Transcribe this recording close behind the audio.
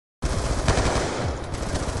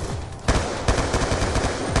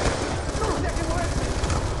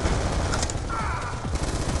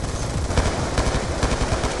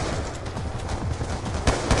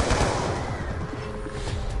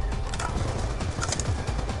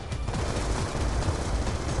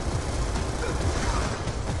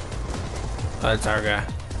That's our guy.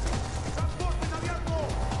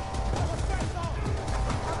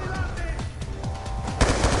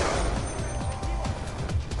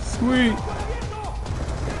 Sweet.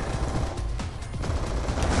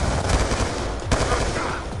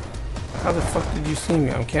 How the fuck did you see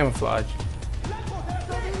me? I'm camouflaged.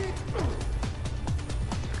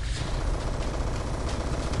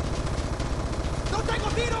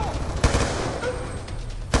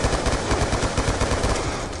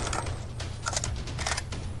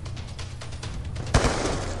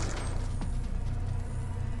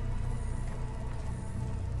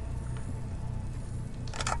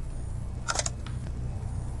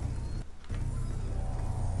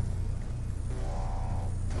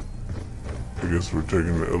 I guess we're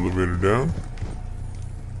taking the elevator down.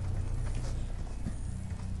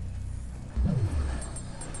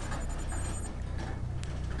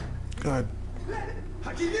 God.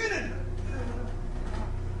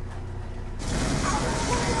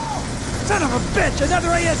 Son of a bitch! Another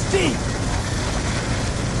ASD!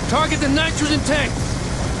 Target the nitrogen tank!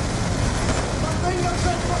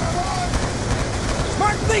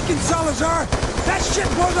 Smart thinking, Salazar! That shit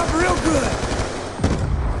blows up real good!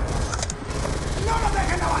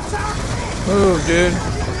 Move, dude.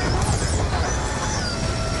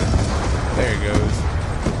 There he goes.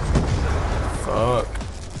 Fuck.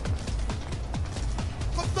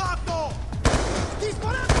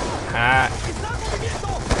 Hot.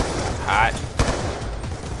 Hot.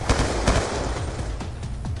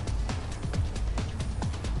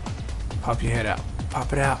 Pop your head out.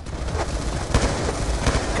 Pop it out.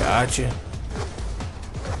 Gotcha.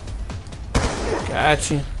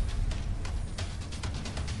 Gotcha.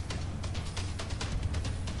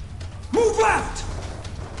 Move left!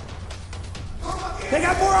 They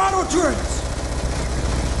got more auto turrets!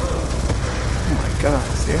 Oh my god,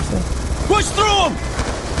 seriously? Push through them!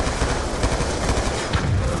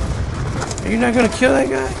 Are you not gonna kill that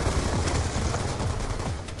guy?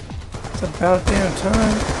 It's about damn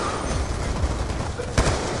time.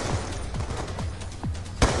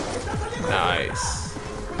 Nice.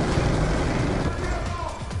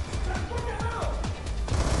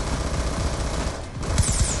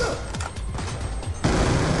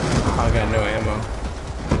 I got no ammo.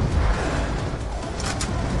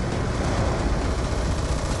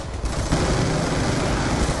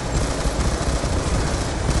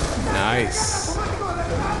 Nice.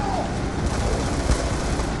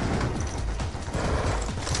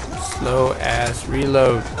 Slow ass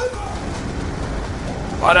reload.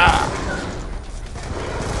 What up?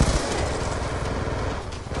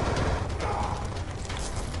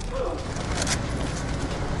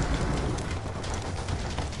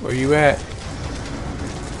 Where you at?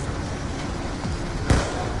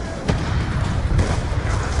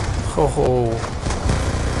 Oh,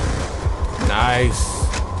 nice.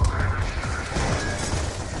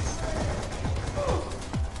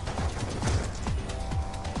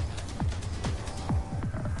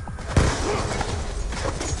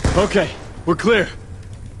 Okay, we're clear.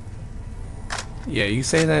 Yeah, you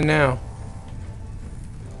say that now.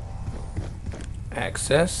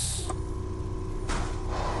 Access.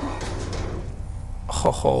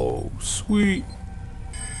 Oh, sweet.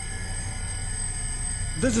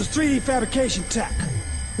 This is 3D fabrication tech.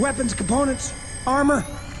 Weapons, components, armor.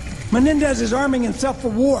 Menendez is arming himself for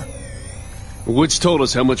war. Woods told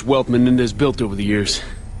us how much wealth Menendez built over the years.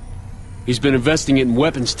 He's been investing it in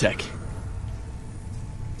weapons tech.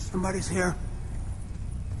 Somebody's here.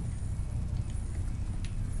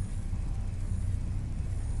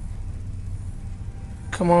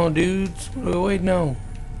 Come on, dudes. What are we waiting on?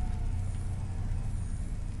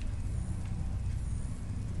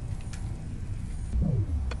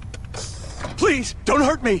 Please, don't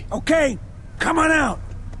hurt me. Okay, come on out.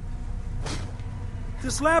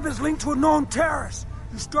 This lab is linked to a known terrorist.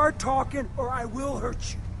 You start talking or I will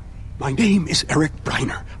hurt you. My name is Eric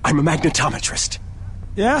Briner. I'm a magnetometrist.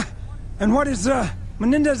 Yeah? And what is,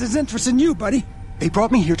 Menendez's interest in you, buddy? They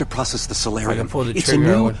brought me here to process the solarium. pull the It's a trigger,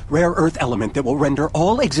 new, Owen. rare earth element that will render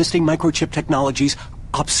all existing microchip technologies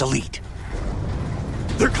obsolete.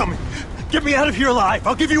 They're coming. Get me out of here alive.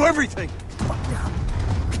 I'll give you everything. Fuck down.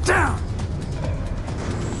 Get down.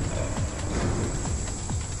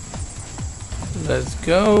 Let's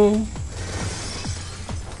go.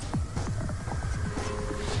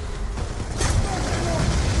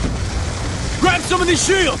 Grab some of these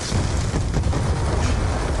shields!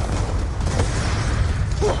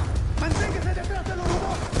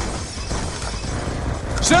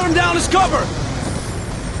 Set him down as cover!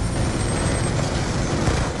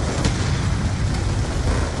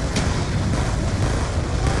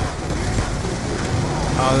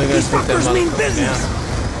 Oh, they're gonna These take that fuckers mean motherfucker business. down.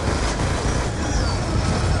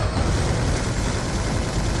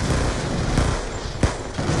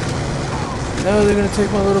 No, they're gonna take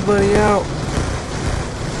my little buddy out.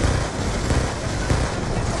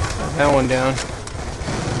 Got that one down.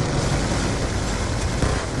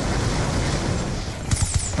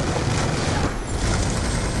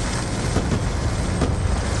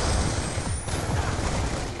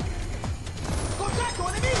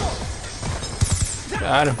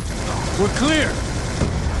 Got him. We're clear.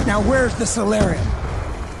 Now where's the solarium?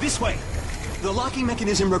 This way. The locking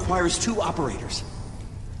mechanism requires 2 operators.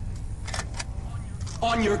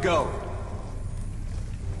 On your go.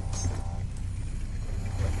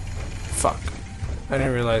 Fuck. I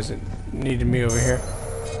didn't realize it needed me over here.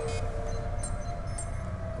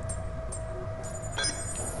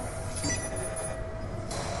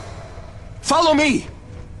 Follow me!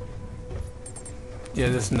 Yeah,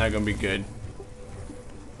 this is not gonna be good.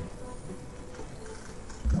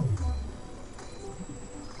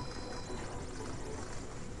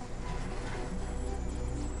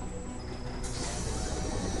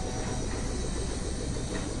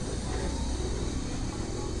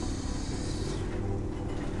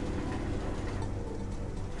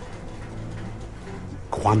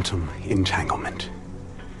 Quantum entanglement.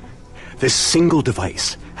 This single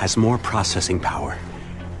device has more processing power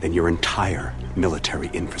than your entire military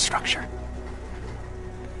infrastructure.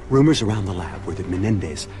 Rumors around the lab were that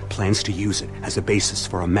Menendez plans to use it as a basis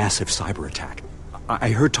for a massive cyber attack. I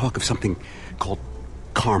heard talk of something called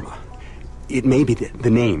Karma. It may be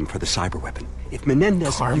the name for the cyber weapon. If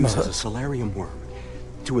Menendez Karma. uses a solarium worm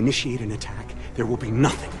to initiate an attack, there will be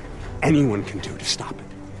nothing anyone can do to stop it.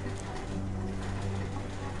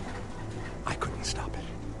 I couldn't stop it.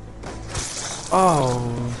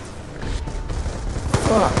 Oh.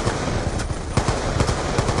 Fuck.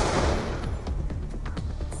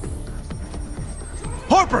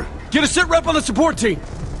 Harper, get a sit rep on the support team.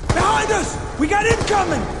 Behind us! We got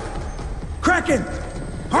incoming! Kraken!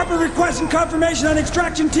 Harper requesting confirmation on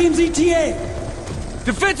extraction team's ETA!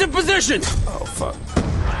 Defensive position. Oh, fuck.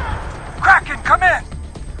 Kraken, come in!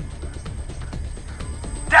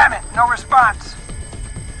 Damn it, no response.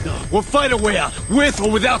 We'll fight our way out, with or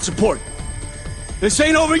without support. This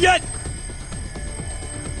ain't over yet.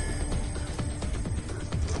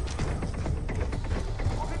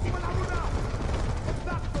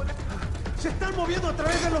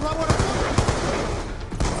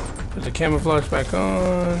 Put the camouflage back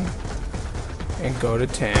on. And go to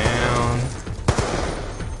town.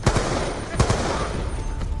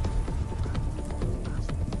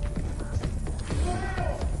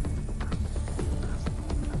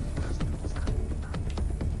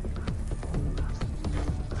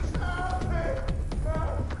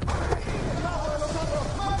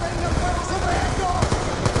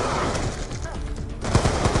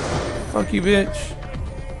 Fuck you, bitch.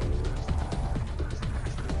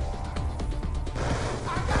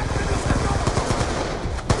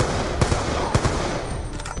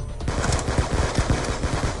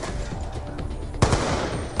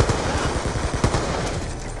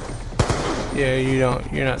 Yeah,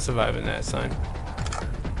 you're not surviving that, son.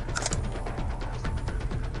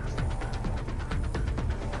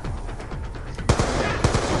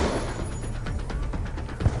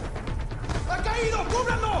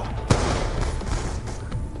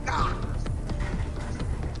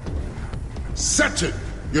 Set it!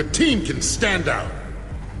 Your team can stand out.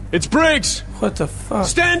 It's Briggs. What the fuck?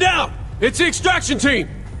 Stand out. It's the extraction team.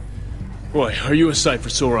 Boy, are you a sight for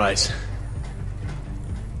sore eyes.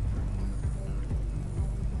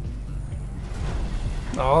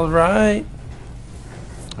 All right.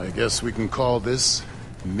 I guess we can call this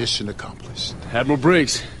mission accomplished. Admiral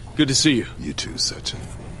Briggs, good to see you. You too, Sachin.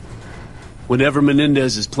 Whatever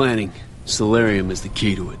Menendez is planning, Solarium is the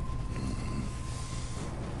key to it.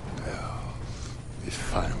 We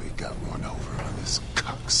finally got one over on this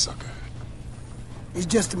cocksucker. He's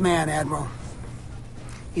just a man, Admiral.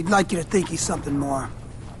 He'd like you to think he's something more.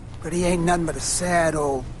 But he ain't nothing but a sad,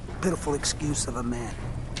 old, pitiful excuse of a man.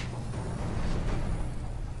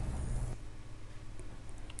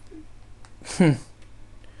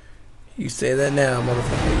 You say that now,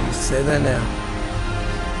 motherfucker. You say that now.